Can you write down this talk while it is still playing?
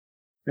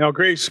Now,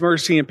 grace,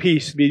 mercy, and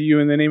peace be to you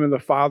in the name of the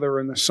Father,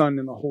 and the Son,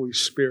 and the Holy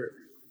Spirit.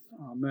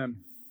 Amen.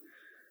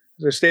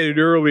 As I stated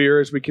earlier,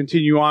 as we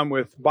continue on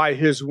with By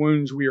His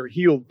Wounds We Are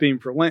Healed theme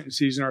for Lenten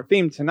season, our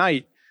theme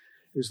tonight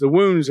is the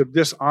wounds of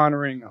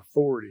dishonoring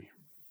authority.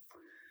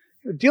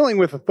 Dealing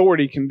with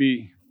authority can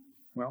be,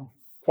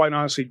 quite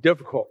honestly,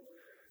 difficult.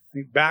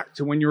 Think back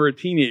to when you were a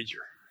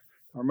teenager,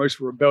 our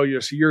most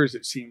rebellious years,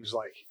 it seems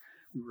like.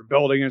 We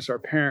rebelled against our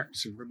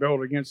parents and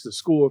rebelled against the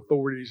school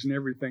authorities and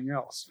everything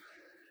else.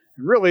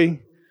 And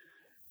really,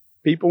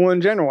 people in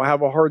general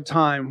have a hard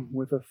time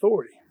with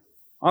authority.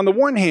 On the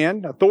one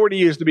hand,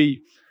 authority is to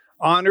be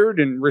honored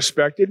and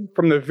respected,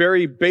 from the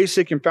very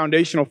basic and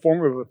foundational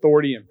form of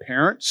authority in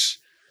parents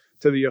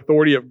to the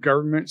authority of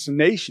governments and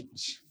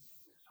nations.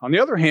 On the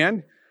other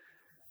hand,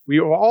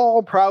 we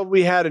all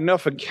probably had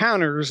enough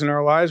encounters in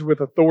our lives with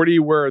authority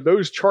where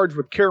those charged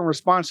with care and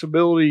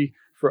responsibility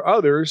for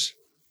others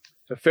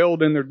have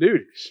failed in their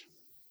duties.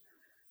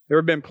 There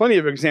have been plenty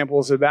of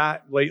examples of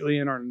that lately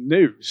in our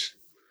news,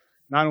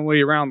 not only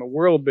around the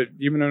world, but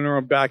even in our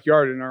own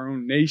backyard in our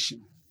own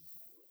nation.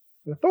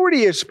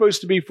 Authority is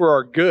supposed to be for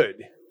our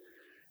good,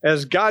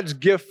 as God's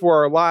gift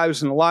for our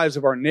lives and the lives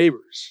of our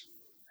neighbors.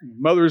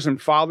 Mothers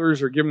and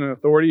fathers are given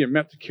authority and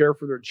meant to care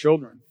for their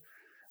children.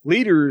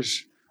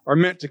 Leaders are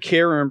meant to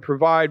care and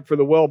provide for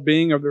the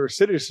well-being of their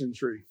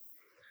citizenry.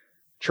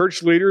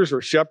 Church leaders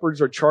or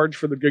shepherds are charged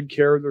for the good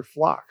care of their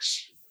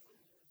flocks.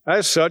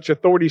 As such,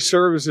 authority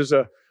serves as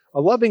a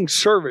loving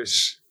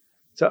service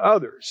to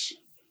others.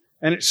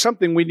 And it's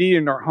something we need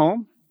in our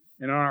home,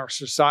 and in our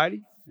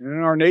society, and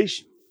in our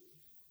nation.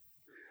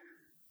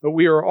 But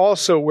we are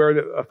also aware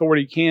that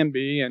authority can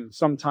be, and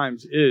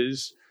sometimes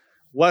is,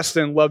 less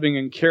than loving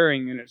and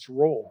caring in its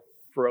role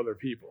for other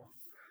people.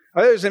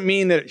 That doesn't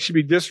mean that it should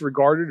be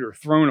disregarded or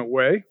thrown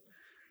away.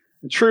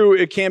 And true,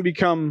 it can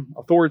become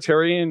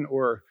authoritarian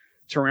or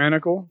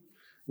tyrannical,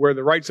 where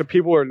the rights of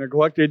people are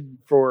neglected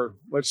for,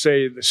 let's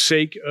say, the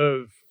sake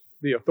of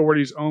the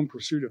authority's own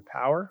pursuit of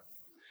power.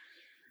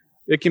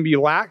 It can be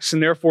lax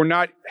and therefore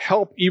not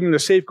help even to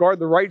safeguard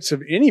the rights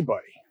of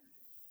anybody.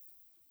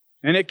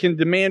 And it can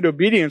demand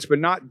obedience but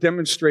not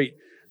demonstrate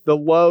the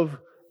love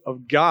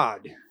of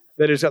God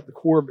that is at the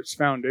core of its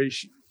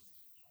foundation.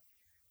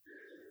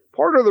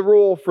 Part of the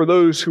role for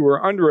those who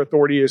are under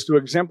authority is to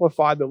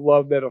exemplify the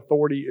love that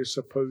authority is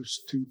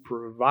supposed to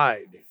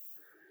provide.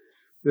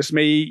 This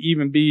may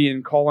even be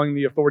in calling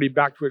the authority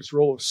back to its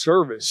role of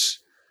service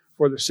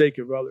for the sake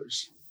of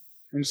others.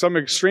 In some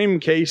extreme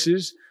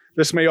cases,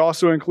 this may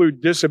also include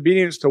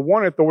disobedience to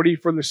one authority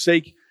for the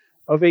sake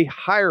of a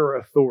higher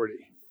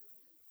authority.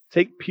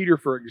 Take Peter,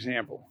 for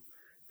example.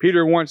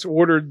 Peter once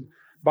ordered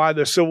by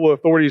the civil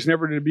authorities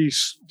never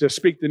to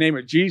speak the name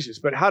of Jesus.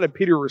 But how did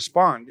Peter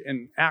respond?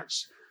 In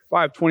Acts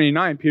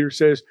 5:29, Peter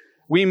says,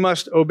 "We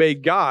must obey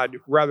God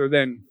rather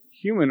than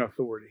human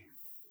authority."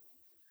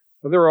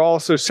 But there are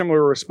also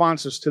similar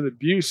responses to the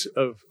abuse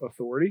of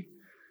authority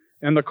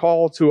and the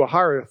call to a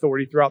higher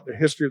authority throughout the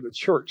history of the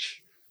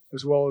church,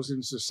 as well as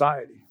in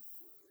society.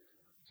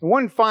 So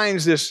one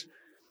finds this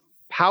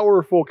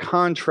powerful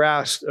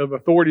contrast of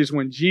authorities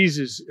when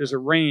Jesus is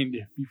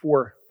arraigned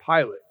before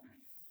Pilate.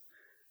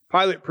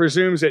 Pilate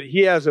presumes that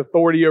he has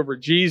authority over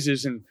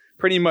Jesus and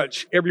pretty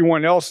much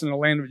everyone else in the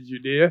land of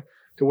Judea,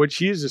 to which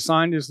he is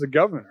assigned as the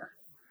governor.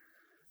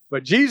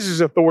 But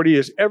Jesus' authority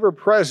is ever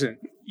present,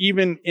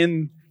 even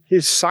in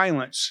his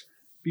silence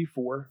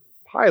before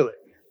Pilate.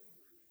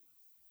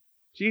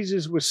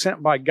 Jesus was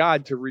sent by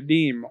God to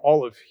redeem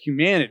all of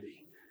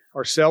humanity,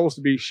 ourselves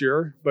to be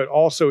sure, but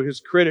also his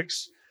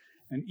critics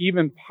and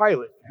even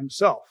Pilate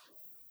himself,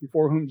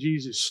 before whom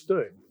Jesus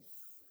stood.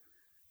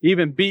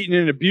 Even beaten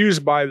and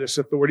abused by this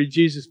authority,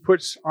 Jesus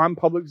puts on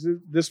public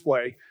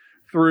display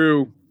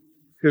through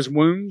his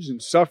wounds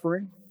and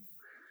suffering,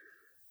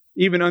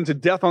 even unto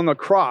death on the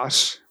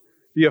cross,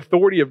 the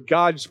authority of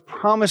God's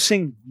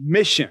promising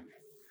mission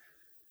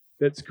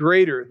that's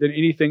greater than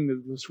anything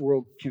that this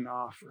world can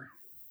offer.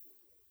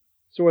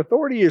 So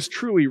authority is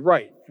truly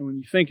right, and when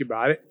you think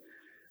about it,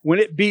 when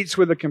it beats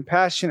with a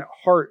compassionate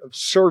heart of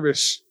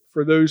service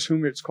for those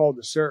whom it's called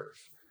to serve.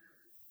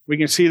 We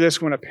can see this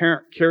when a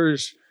parent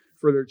cares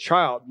for their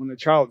child, when the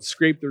child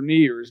scraped their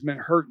knee or has been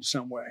hurt in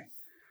some way.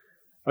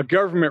 A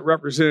government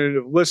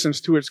representative listens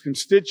to its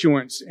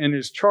constituents and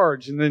is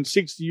charged and then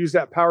seeks to use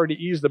that power to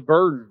ease the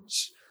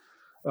burdens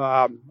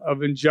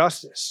of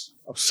injustice,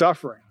 of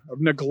suffering, of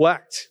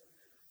neglect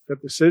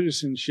that the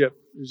citizenship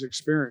is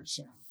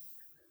experiencing.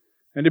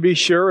 And to be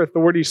sure,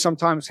 authorities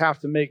sometimes have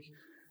to make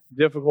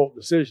difficult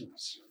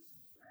decisions.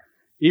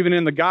 Even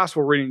in the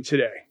gospel reading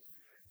today,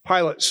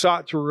 Pilate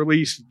sought to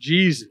release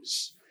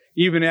Jesus,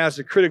 even as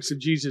the critics of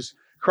Jesus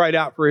cried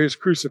out for his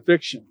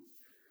crucifixion.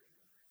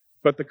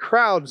 But the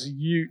crowds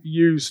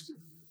used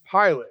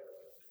Pilate,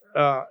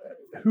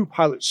 who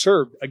Pilate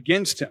served,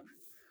 against him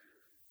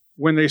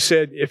when they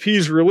said, if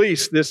you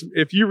release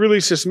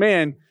this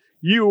man,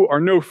 you are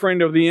no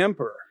friend of the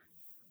emperor.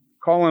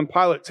 Calling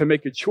Pilate to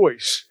make a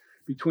choice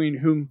between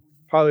whom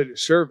Pilate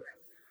is serving.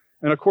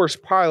 And of course,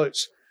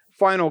 Pilate's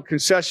final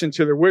concession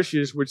to their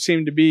wishes would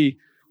seem to be,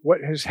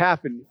 what has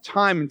happened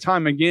time and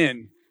time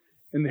again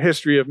in the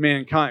history of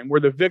mankind, where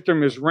the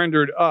victim is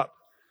rendered up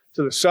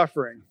to the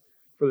suffering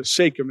for the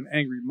sake of an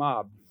angry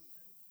mob.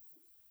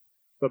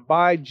 But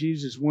by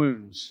Jesus'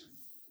 wounds,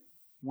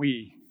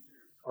 we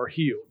are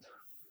healed.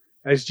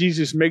 As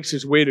Jesus makes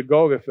his way to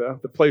Golgotha,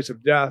 the place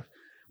of death,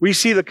 we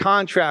see the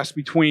contrast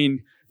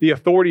between the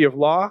authority of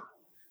law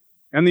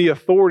and the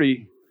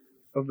authority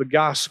of the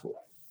gospel.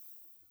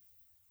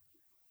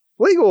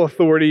 Legal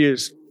authority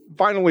is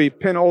finally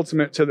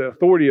penultimate to the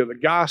authority of the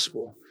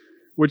gospel,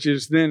 which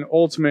is then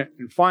ultimate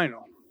and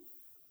final.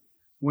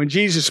 When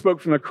Jesus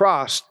spoke from the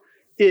cross,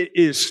 "It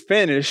is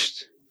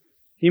finished,"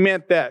 he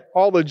meant that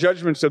all the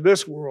judgments of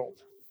this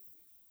world,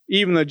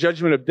 even the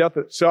judgment of death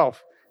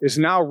itself, is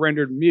now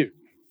rendered mute.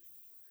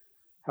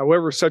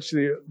 However, such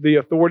the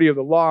authority of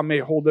the law may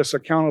hold us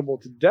accountable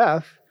to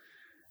death,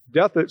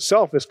 death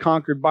itself is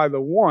conquered by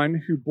the one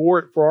who bore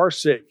it for our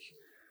sake,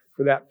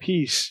 for that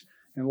peace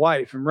and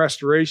life and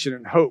restoration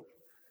and hope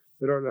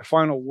that are the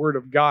final word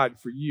of God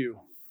for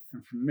you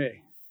and for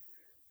me.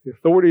 The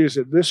authorities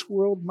of this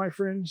world, my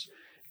friends,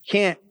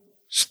 can't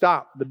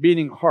stop the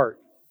beating heart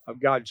of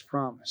God's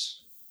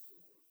promise.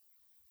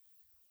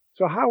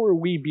 So how are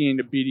we being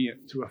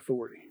obedient to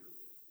authority?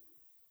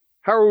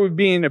 How are we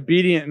being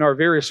obedient in our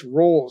various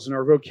roles and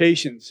our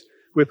vocations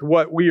with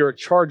what we are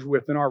charged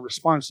with in our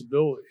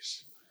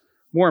responsibilities?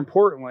 More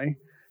importantly,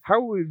 how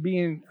are we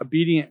being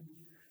obedient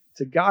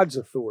to God's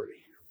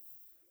authority?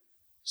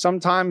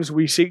 Sometimes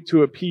we seek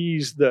to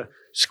appease the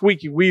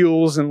squeaky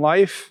wheels in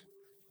life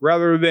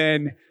rather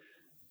than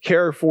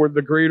care for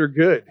the greater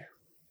good.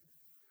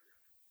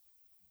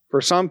 For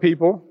some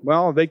people,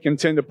 well, they can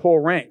tend to pull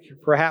rank,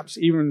 perhaps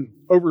even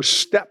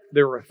overstep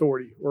their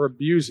authority or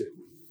abuse it.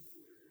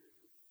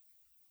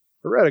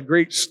 I read a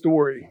great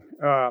story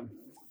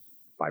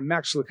by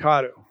Max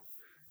Lucado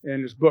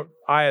in his book,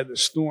 Eye of the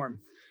Storm.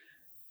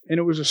 And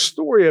it was a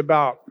story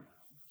about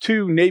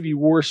two Navy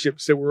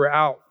warships that were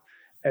out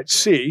at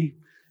sea,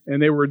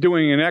 and they were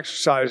doing an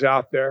exercise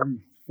out there.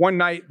 One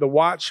night, the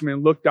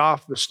watchman looked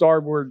off the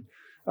starboard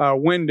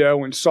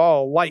window and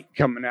saw a light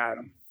coming at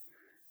him.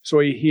 So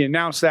he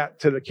announced that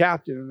to the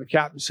captain, and the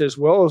captain says,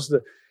 "Well, is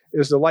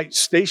the light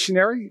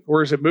stationary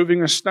or is it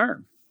moving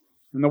astern?"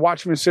 And the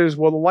watchman says,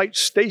 "Well, the light's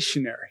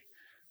stationary,"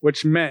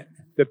 which meant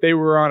that they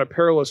were on a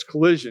perilous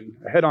collision,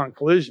 a head-on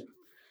collision.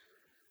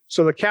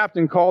 So the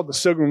captain called the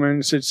signalman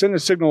and said, "Send a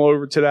signal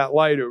over to that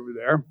light over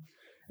there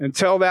and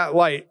tell that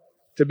light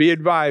to be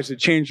advised to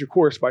change your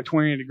course by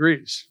 20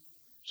 degrees.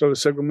 So the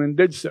signalman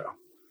did so.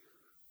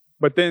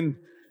 But then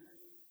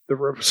the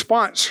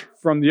response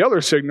from the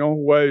other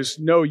signal was,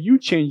 "No, you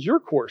change your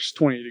course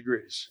 20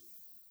 degrees.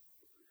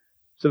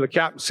 So the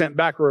captain sent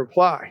back a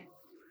reply,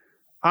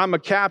 "I'm a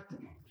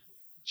captain.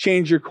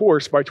 Change your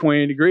course by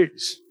 20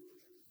 degrees.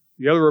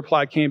 The other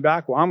reply came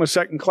back, "Well, I'm a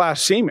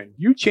second-class seaman.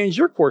 You change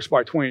your course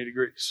by 20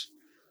 degrees.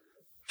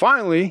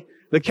 Finally,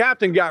 the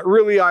captain got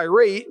really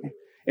irate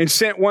and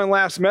sent one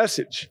last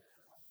message.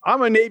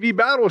 "I'm a Navy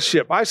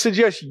battleship. I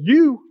suggest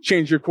you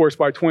change your course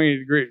by 20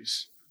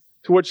 degrees.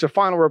 To which the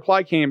final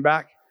reply came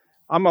back,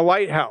 "I'm a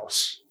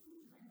lighthouse."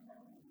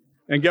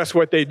 And guess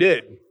what they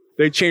did?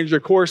 They changed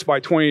their course by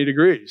 20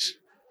 degrees.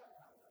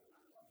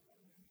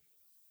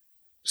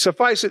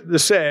 Suffice it to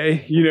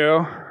say,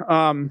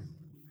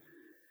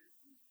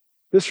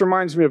 this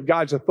reminds me of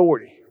God's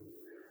authority.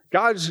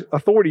 God's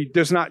authority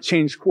does not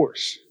change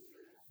course.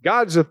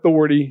 God's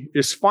authority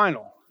is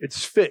final,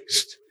 it's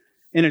fixed,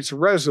 and it's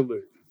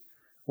resolute.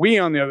 We,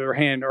 on the other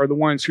hand, are the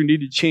ones who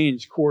need to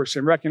change course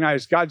and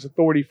recognize God's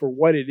authority for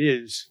what it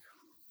is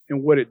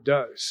and what it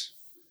does.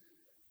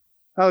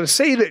 Now, to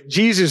say that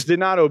Jesus did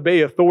not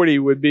obey authority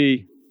would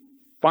be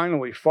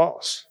finally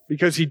false,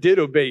 because he did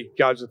obey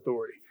God's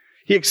authority.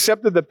 He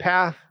accepted the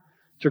path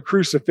to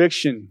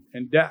crucifixion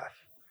and death.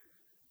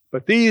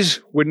 But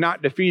these would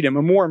not defeat him,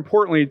 and more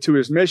importantly to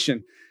his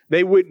mission,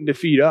 they wouldn't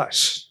defeat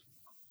us.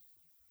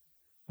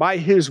 By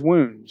his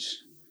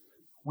wounds,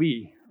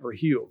 we are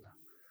healed.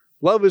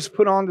 Love is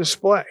put on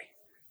display,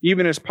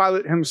 even as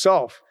Pilate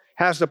himself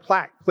has the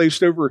plaque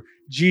placed over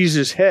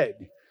Jesus'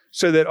 head,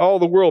 so that all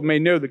the world may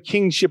know the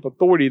kingship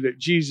authority that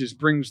Jesus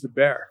brings to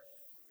bear.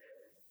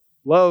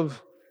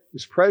 Love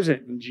is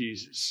present in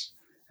Jesus,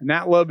 and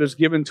that love is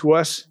given to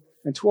us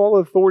and to all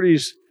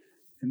authorities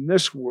in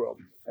this world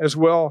as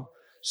well,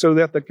 so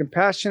that the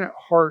compassionate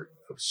heart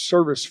of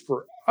service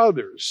for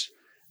others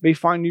may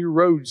find new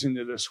roads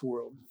into this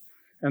world,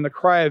 and the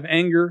cry of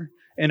anger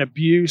and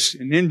abuse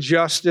and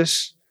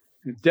injustice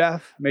and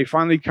death may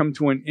finally come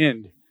to an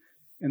end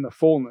in the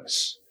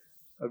fullness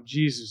of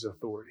Jesus'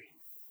 authority.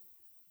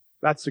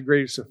 That's the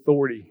greatest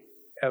authority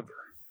ever.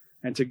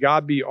 And to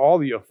God be all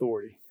the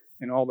authority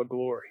and all the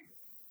glory.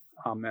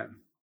 Amen.